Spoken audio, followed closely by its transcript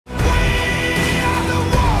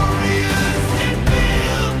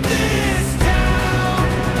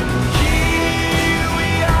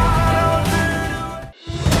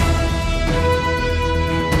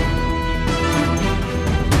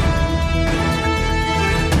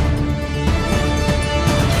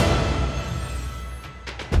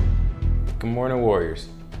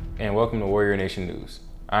welcome to Warrior Nation News.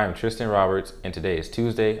 I am Tristan Roberts, and today is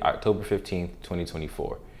Tuesday, October 15th,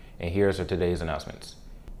 2024, and here's today's announcements.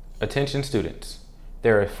 Attention students,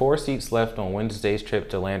 there are 4 seats left on Wednesday's trip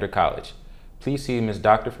to Lander College. Please see Ms.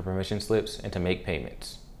 Doctor for permission slips and to make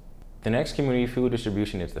payments. The next community food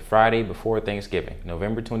distribution is the Friday before Thanksgiving,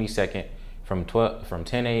 November 22nd, from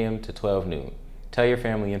 10 a.m. to 12 noon. Tell your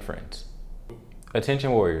family and friends.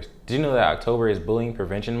 Attention Warriors, did you know that October is Bullying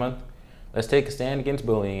Prevention Month? Let's take a stand against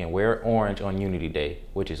bullying and wear orange on Unity Day,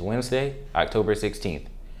 which is Wednesday, October 16th.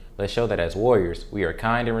 Let's show that as Warriors, we are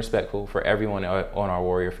kind and respectful for everyone on our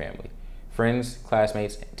Warrior family. Friends,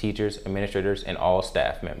 classmates, teachers, administrators, and all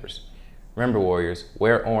staff members. Remember Warriors,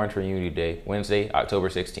 wear orange for Unity Day, Wednesday, October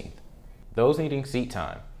 16th. Those needing seat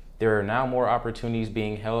time, there are now more opportunities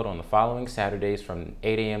being held on the following Saturdays from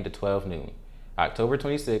 8 a.m. to 12 noon. October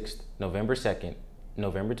 26th, November 2nd,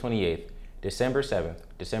 November 28th, December 7th,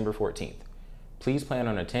 December 14th. Please plan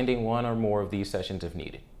on attending one or more of these sessions if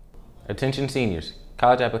needed. Attention seniors,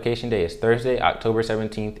 college application day is Thursday, October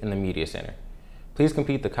 17th in the Media Center. Please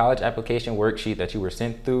complete the college application worksheet that you were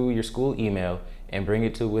sent through your school email and bring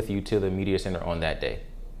it with you to the Media Center on that day.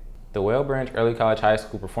 The Whale Branch Early College High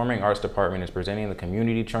School Performing Arts Department is presenting the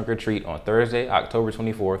Community Trunk or Treat on Thursday, October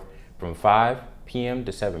 24th from 5 p.m.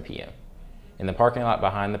 to 7 p.m. in the parking lot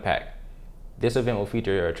behind the PAC. This event will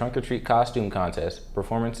feature a trunk or treat costume contest,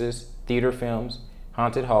 performances, theater films,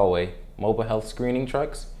 haunted hallway, mobile health screening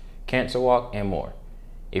trucks, cancer walk, and more.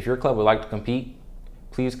 If your club would like to compete,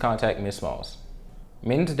 please contact Ms. Smalls.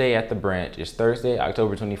 Men's Day at the Branch is Thursday,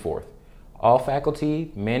 October 24th. All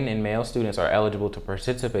faculty, men and male students are eligible to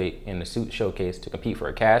participate in the suit showcase to compete for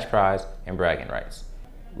a cash prize and bragging rights.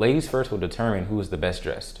 Ladies first will determine who is the best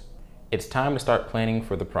dressed. It's time to start planning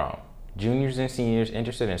for the prom. Juniors and seniors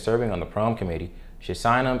interested in serving on the prom committee should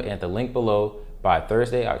sign up at the link below by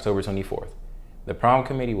Thursday, October 24th. The prom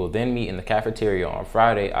committee will then meet in the cafeteria on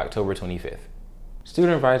Friday, October 25th.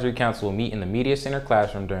 Student Advisory Council will meet in the Media Center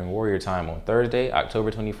classroom during Warrior Time on Thursday,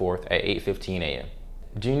 October 24th at 8:15 a.m.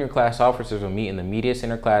 Junior class officers will meet in the Media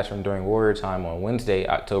Center classroom during Warrior Time on Wednesday,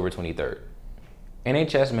 October 23rd.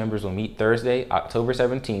 NHS members will meet Thursday, October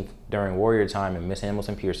 17th during Warrior Time in Ms.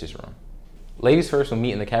 Hamilton Pierce's room. Ladies First will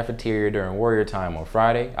meet in the cafeteria during Warrior Time on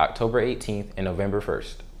Friday, October 18th and November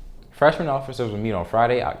 1st. Freshman officers will meet on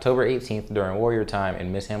Friday, October 18th during Warrior Time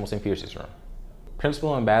in Ms. Hamilton Pierce's room.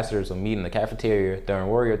 Principal ambassadors will meet in the cafeteria during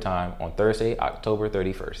Warrior Time on Thursday, October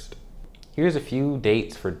 31st. Here's a few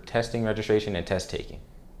dates for testing registration and test taking.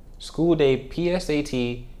 School day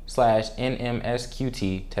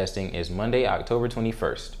PSAT/NMSQT testing is Monday, October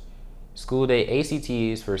 21st. School day ACT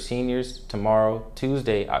is for seniors tomorrow,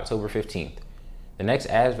 Tuesday, October 15th. The next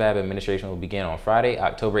ASVAB administration will begin on Friday,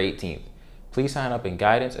 October 18th. Please sign up in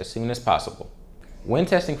guidance as soon as possible. When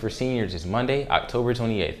testing for seniors is Monday, October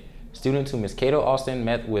 28th. Students who Ms. Cato Austin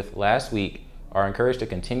met with last week are encouraged to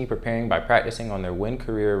continue preparing by practicing on their Win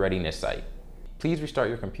Career Readiness site. Please restart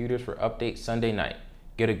your computers for updates Sunday night.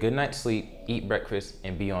 Get a good night's sleep, eat breakfast,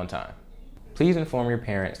 and be on time. Please inform your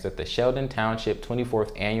parents that the Sheldon Township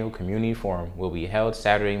 24th Annual Community Forum will be held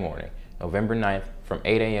Saturday morning, November 9th from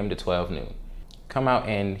 8 a.m. to 12 noon. Come out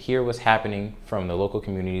and hear what's happening from the local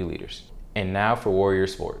community leaders. And now for Warrior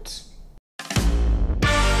Sports.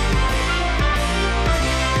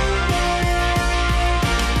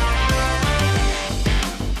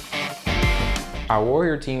 Our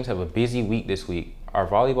Warrior teams have a busy week this week. Our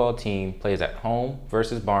volleyball team plays at home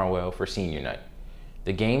versus Barnwell for senior night.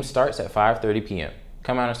 The game starts at 5:30 p.m.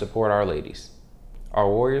 Come out and support our ladies. Our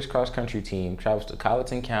Warriors cross country team travels to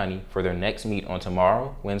Colleton County for their next meet on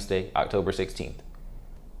tomorrow, Wednesday, October 16th.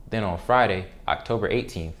 Then on Friday, October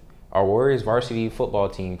 18th, our Warriors varsity football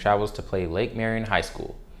team travels to play Lake Marion High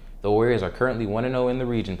School. The Warriors are currently 1-0 in the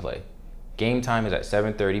region play. Game time is at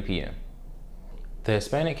 7:30 p.m. The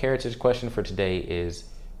Hispanic Heritage question for today is,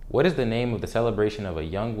 what is the name of the celebration of a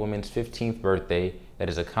young woman's 15th birthday that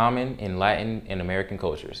is common in Latin and American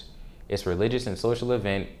cultures? It's a religious and social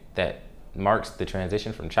event that marks the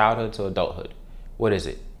transition from childhood to adulthood. What is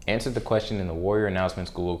it? Answer the question in the Warrior Announcements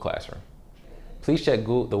Google Classroom. Please check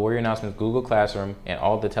the Warrior Announcements Google Classroom and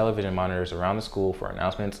all the television monitors around the school for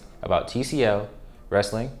announcements about TCL,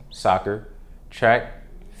 wrestling, soccer, track,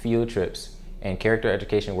 field trips, and character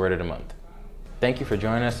education word of the month. Thank you for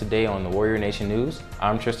joining us today on the Warrior Nation News.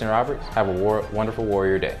 I'm Tristan Roberts. Have a wonderful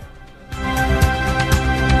Warrior Day.